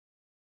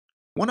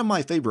One of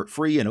my favorite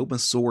free and open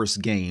source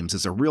games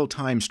is a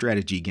real-time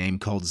strategy game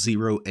called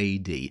Zero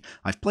AD.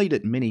 I've played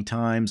it many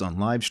times on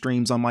live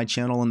streams on my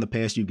channel in the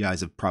past. You guys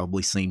have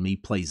probably seen me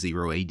play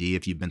Zero AD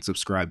if you've been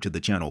subscribed to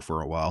the channel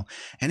for a while.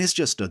 And it's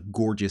just a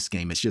gorgeous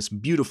game. It's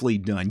just beautifully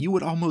done. You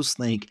would almost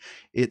think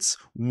it's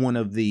one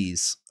of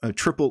these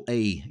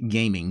AAA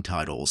gaming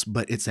titles,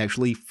 but it's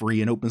actually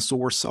free and open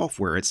source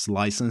software. It's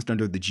licensed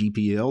under the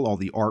GPL. All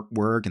the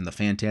artwork and the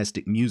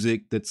fantastic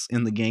music that's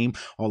in the game,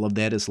 all of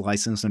that is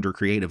licensed under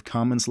Creative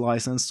Commons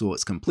license, so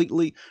it's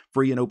completely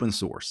free and open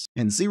source.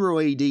 And Zero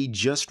AD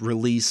just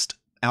released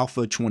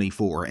Alpha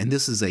 24, and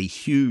this is a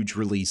huge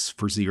release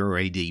for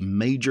Zero AD.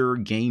 Major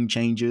game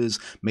changes,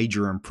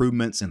 major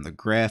improvements in the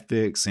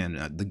graphics and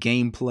the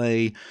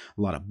gameplay,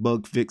 a lot of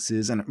bug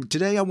fixes. And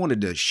today I wanted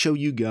to show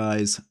you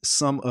guys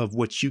some of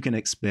what you can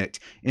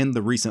expect in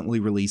the recently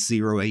released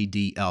Zero AD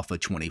Alpha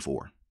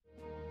 24.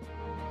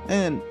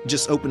 And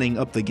just opening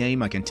up the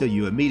game, I can tell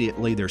you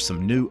immediately there's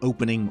some new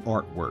opening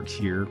artwork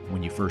here.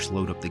 When you first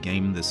load up the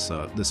game, this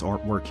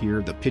artwork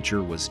here, the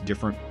picture was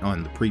different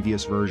on the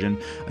previous version.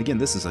 Again,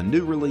 this is a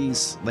new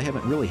release. They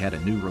haven't really had a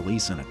new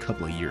release in a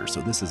couple of years,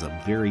 so this is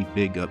a very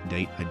big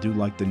update. I do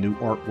like the new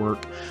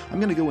artwork. I'm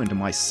going to go into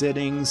my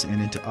settings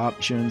and into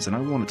options, and I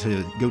want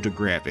to go to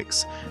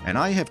graphics. And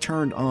I have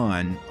turned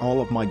on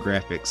all of my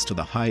graphics to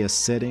the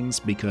highest settings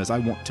because I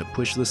want to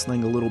push this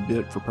thing a little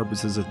bit for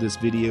purposes of this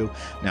video.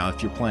 Now,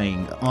 if you're playing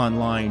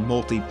online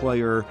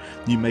multiplayer,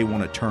 you may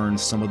want to turn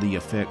some of the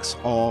effects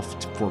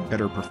off for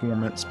better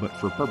performance, but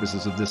for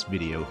purposes of this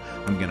video,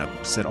 I'm going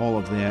to set all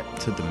of that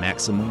to the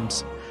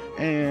maximums.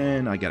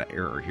 And I got an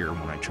error here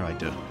when I tried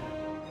to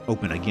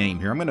open a game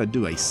here. I'm going to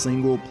do a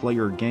single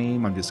player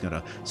game. I'm just going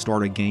to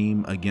start a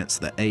game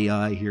against the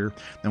AI here.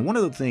 Now, one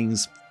of the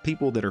things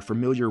people that are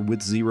familiar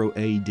with Zero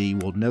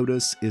AD will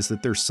notice is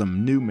that there's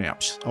some new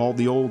maps. All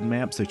the old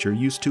maps that you're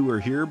used to are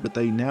here, but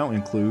they now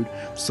include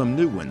some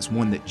new ones.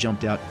 One that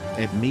jumped out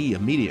at me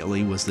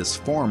immediately was this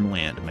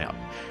farmland map.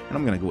 And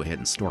I'm going to go ahead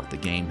and start the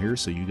game here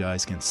so you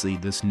guys can see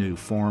this new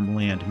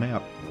farmland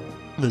map,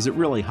 because it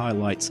really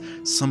highlights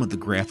some of the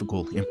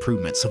graphical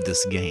improvements of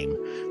this game.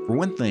 For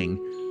one thing,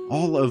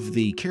 all of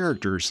the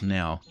characters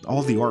now,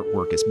 all the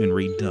artwork has been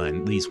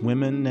redone. These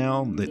women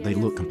now, they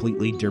look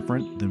completely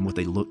different than what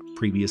they looked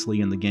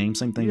previously in the game.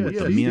 Same thing with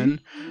the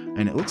men.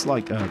 And it looks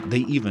like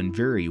they even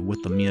vary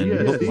what the men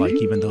look like,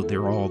 even though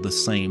they're all the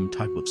same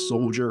type of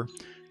soldier.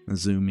 I'll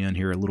zoom in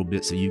here a little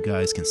bit so you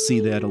guys can see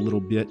that a little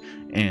bit.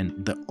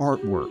 And the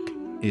artwork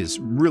is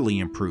really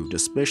improved,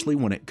 especially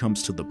when it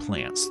comes to the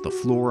plants, the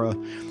flora.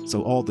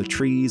 So all the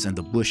trees and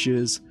the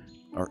bushes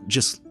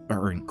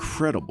are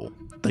incredible.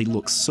 They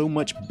look so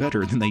much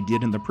better than they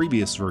did in the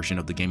previous version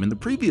of the game. And the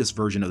previous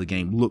version of the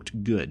game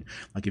looked good.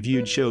 Like if you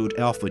had showed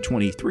Alpha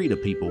 23 to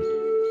people,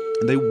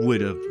 they would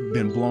have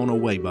been blown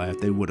away by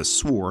it. They would have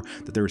swore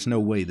that there's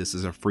no way this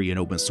is a free and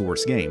open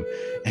source game.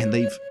 And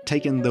they've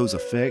taken those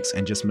effects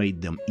and just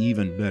made them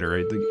even better.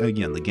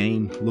 Again, the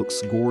game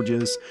looks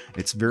gorgeous.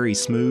 It's very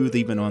smooth,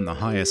 even on the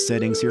highest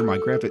settings here. My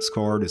graphics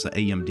card is an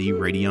AMD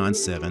Radeon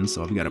 7,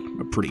 so I've got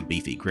a pretty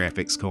beefy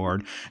graphics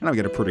card. And I've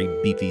got a pretty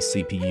beefy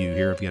CPU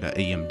here. I've got an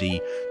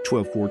AMD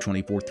 12-core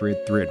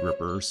 24-thread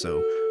Threadripper,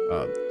 so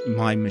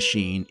my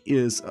machine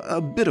is a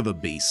bit of a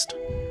beast.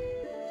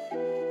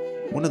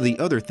 One of the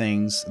other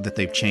things that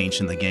they've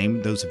changed in the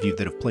game, those of you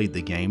that have played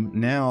the game,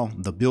 now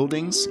the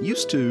buildings,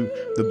 used to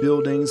the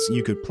buildings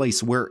you could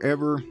place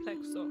wherever,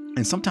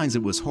 and sometimes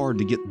it was hard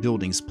to get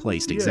buildings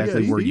placed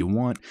exactly where you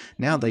want.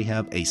 Now they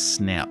have a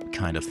snap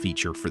kind of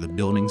feature for the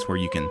buildings where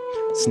you can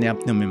snap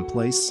them in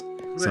place.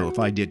 So if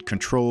I did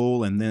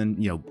control and then,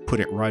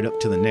 put it right up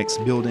to the next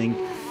building,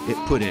 it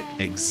put it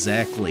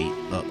exactly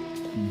up,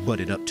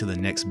 butted up to the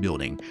next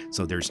building.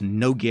 So there's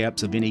no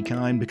gaps of any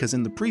kind, because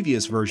in the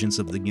previous versions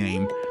of the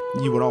game,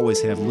 you would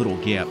always have little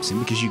gaps, and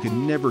because you could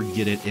never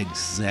get it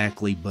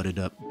exactly butted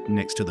up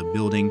next to the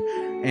building.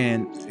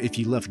 And if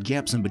you left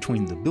gaps in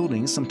between the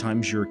buildings,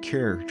 sometimes your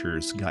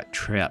characters got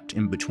trapped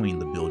in between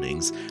the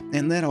buildings.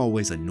 And that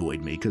always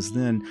annoyed me, because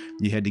then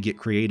you had to get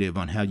creative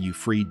on how you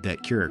freed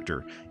that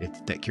character.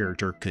 If that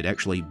character could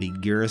actually be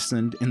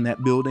garrisoned in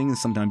that building,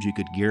 sometimes you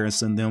could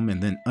garrison them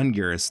and then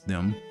ungarrison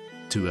them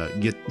to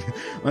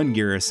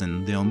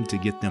ungarrison them to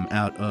get them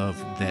out of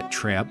that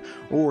trap,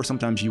 or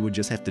sometimes you would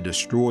just have to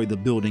destroy the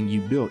building you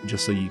built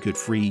just so you could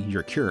free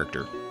your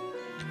character.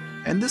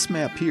 And this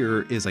map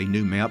here is a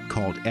new map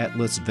called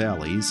Atlas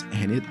Valleys,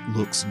 and it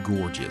looks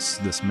gorgeous.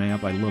 This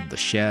map, I love the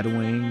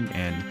shadowing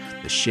and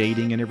the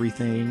shading and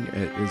everything.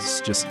 It's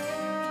just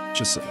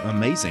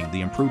amazing,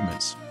 the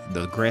improvements,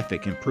 the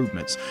graphic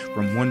improvements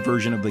from one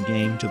version of the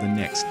game to the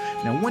next.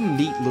 Now, one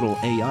neat little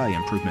AI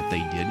improvement they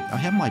did, I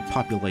have my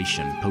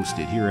population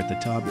posted here at the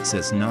top. It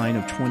says 9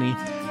 of 20.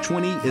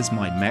 20 is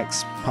my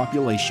max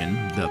population,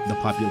 the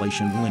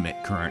population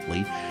limit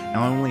currently.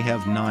 Now, I only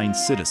have 9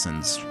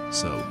 citizens,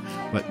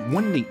 but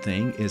one neat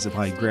thing is if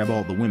I grab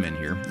all the women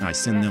here and I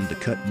send them to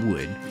cut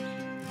wood,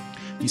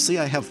 You see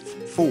I have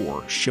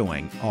 4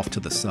 showing off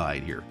to the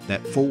side here.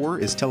 That 4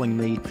 is telling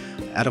me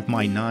out of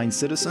my 9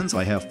 citizens,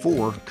 I have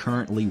 4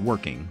 currently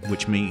working,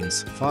 which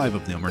means 5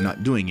 of them are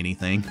not doing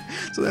anything.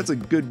 So that's a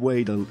good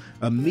way to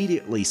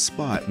immediately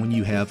spot when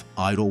you have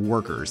idle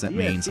workers. That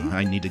means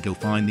I need to go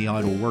find the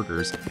idle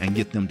workers and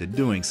get them to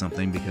doing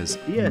something, because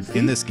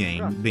in this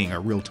game, being a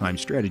real-time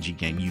strategy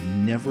game, you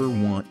never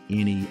want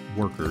any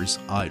workers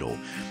idle,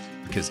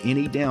 because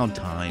any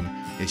downtime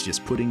is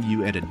just putting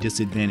you at a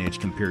disadvantage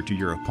compared to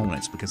your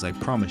opponents, because I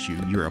promise you,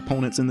 your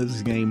opponents in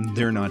this game,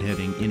 they're not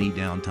having any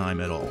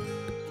downtime at all.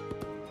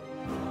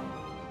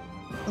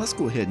 Let's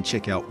go ahead and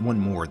check out one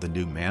more of the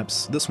new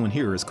maps. This one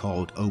here is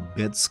called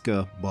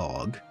Obedska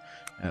Bog.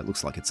 It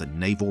looks like it's a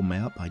naval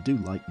map. I do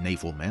like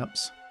naval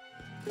maps.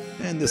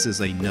 And this is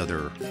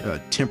another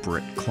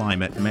temperate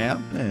climate map,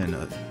 and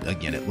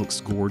again, it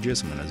looks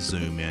gorgeous. I'm going to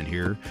zoom in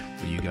here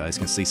so you guys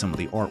can see some of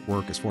the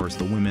artwork as far as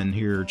the women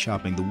here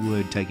chopping the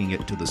wood, taking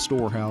it to the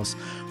storehouse.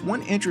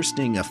 One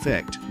interesting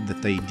effect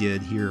that they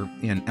did here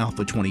in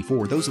Alpha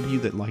 24, those of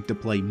you that like to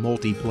play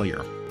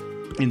multiplayer,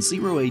 in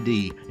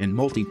 0AD in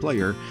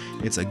multiplayer,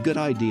 it's a good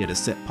idea to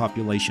set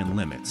population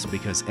limits,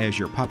 because as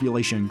your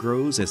population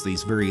grows, as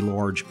these very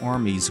large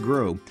armies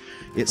grow,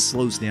 it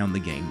slows down the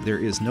game. There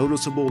is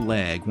noticeable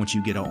lag once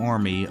you get an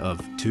army of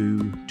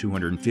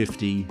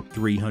 250,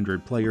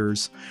 300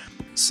 players.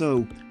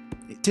 So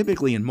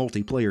typically in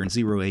multiplayer in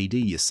 0AD,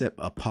 you set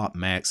a pop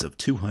max of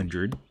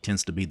 200,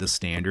 tends to be the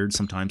standard.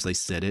 Sometimes they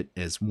set it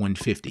as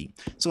 150.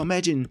 So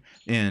imagine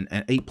in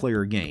an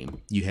 8-player game,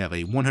 you have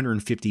a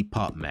 150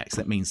 pop max.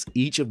 That means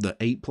each of the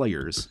 8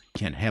 players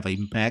can have a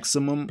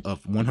maximum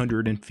of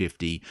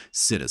 150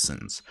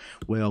 citizens.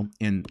 Well,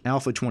 in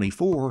Alpha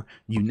 24,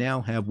 you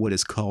now have what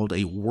is called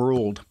a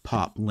world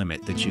pop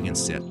limit that you can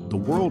set. The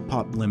world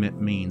pop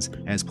limit means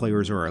as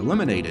players are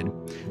eliminated,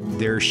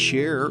 their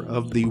share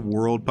of the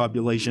world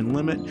population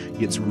limit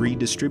gets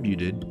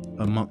redistributed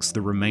amongst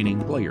the remaining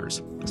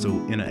players. So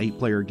in an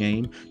 8-player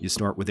game, you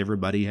start with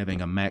everybody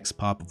having a max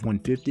pop of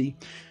 150.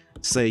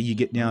 Say you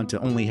get down to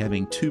only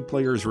having 2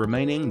 players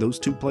remaining, those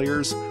 2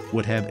 players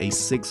would have a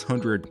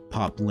 600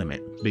 pop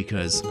limit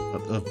because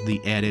of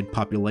the added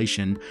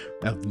population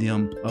of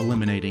them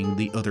eliminating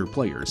the other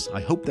players.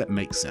 I hope that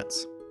makes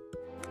sense.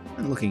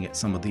 And looking at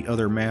some of the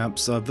other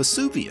maps,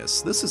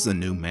 Vesuvius, this is a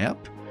new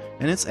map,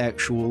 and it's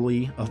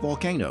actually a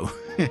volcano,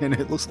 and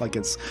it looks like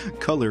it's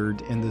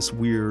colored in this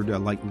weird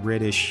like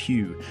reddish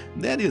hue.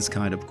 That is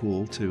kind of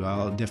cool too.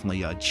 I'll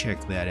definitely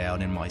check that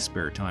out in my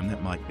spare time.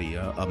 That might be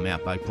a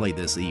map I play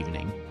this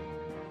evening.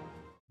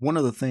 One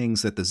of the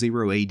things that the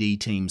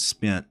 0AD team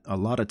spent a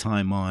lot of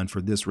time on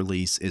for this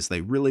release is they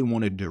really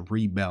wanted to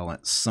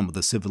rebalance some of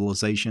the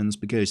civilizations,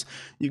 because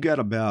you've got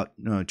about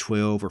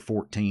 12 or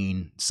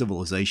 14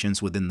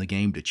 civilizations within the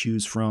game to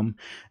choose from,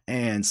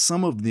 and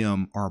some of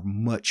them are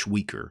much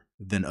weaker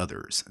than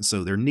others.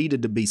 So there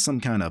needed to be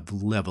some kind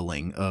of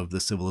leveling of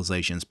the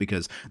civilizations,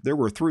 because there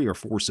were 3 or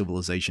 4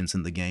 civilizations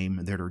in the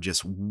game that are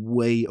just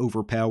way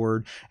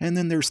overpowered, and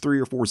then there's 3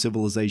 or 4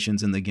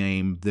 civilizations in the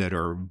game that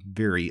are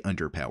very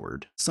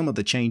underpowered. Some of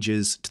the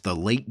changes to the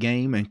late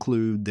game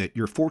include that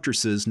your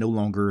fortresses no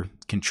longer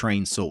can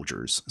train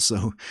soldiers.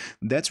 So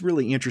that's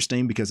really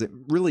interesting, because it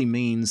really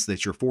means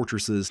that your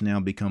fortresses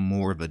now become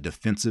more of a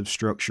defensive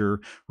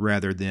structure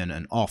rather than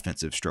an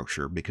offensive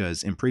structure,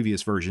 because in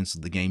previous versions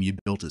of the game you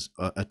built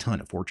a ton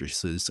of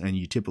fortresses, and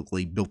you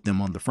typically built them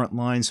on the front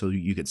line so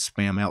you could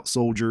spam out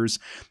soldiers.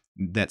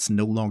 That's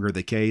no longer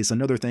the case.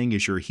 Another thing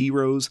is your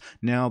heroes.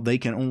 Now they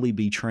can only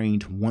be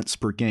trained once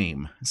per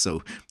game.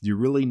 So you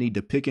really need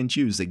to pick and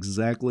choose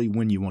exactly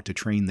when you want to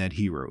train that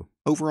hero.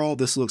 Overall,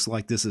 this looks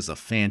like this is a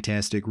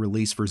fantastic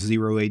release for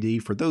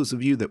 0AD. For those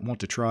of you that want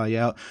to try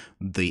out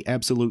the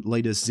absolute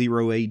latest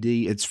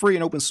 0AD, it's free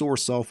and open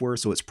source software,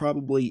 so it's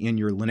probably in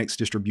your Linux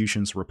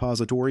distributions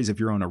repositories. If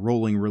you're on a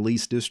rolling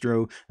release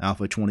distro,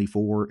 Alpha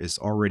 24 is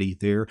already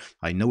there.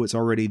 I know it's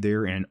already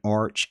there in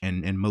Arch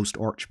and most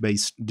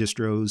Arch-based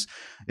distros.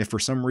 If for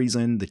some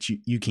reason that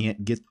you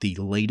can't get the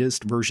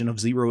latest version of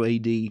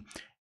 0AD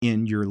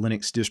in your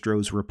Linux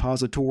distros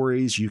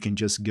repositories, you can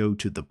just go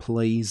to the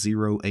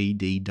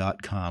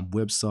play0ad.com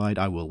website.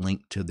 I will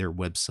link to their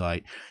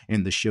website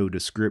in the show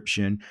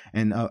description.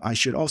 And I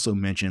should also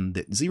mention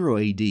that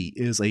 0AD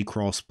is a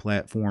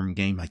cross-platform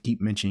game. I keep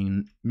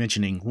mentioning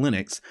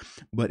Linux,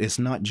 but it's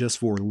not just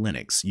for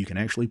Linux. You can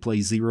actually play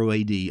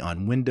 0AD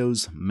on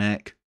Windows,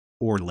 Mac,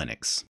 or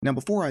Linux. Now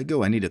before I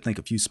go, I need to thank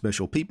a few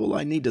special people.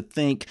 I need to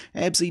thank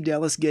Absy,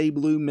 Dallas, Gay,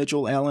 Blue,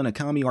 Mitchell, Allen,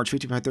 Akami,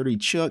 Arch5530,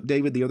 Chuck,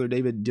 David, the other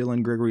David,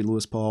 Dylan, Gregory,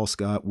 Lewis, Paul,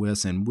 Scott,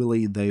 Wes, and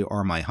Willie. They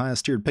are my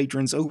highest tiered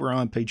patrons over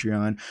on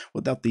Patreon.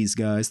 Without these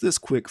guys, this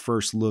quick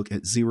first look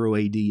at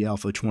 0AD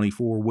Alpha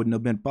 24 wouldn't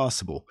have been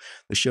possible.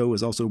 The show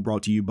is also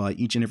brought to you by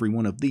each and every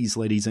one of these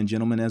ladies and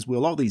gentlemen, as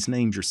well. All these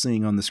names you're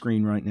seeing on the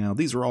screen right now,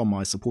 these are all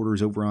my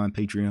supporters over on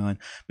Patreon,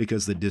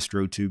 because the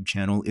DistroTube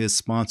channel is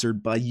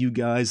sponsored by you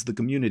guys, the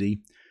community.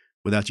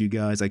 Without you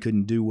guys, I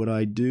couldn't do what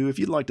I do. If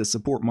you'd like to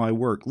support my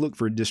work, look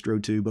for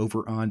DistroTube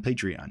over on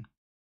Patreon.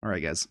 All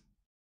right, guys.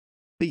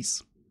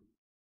 Peace.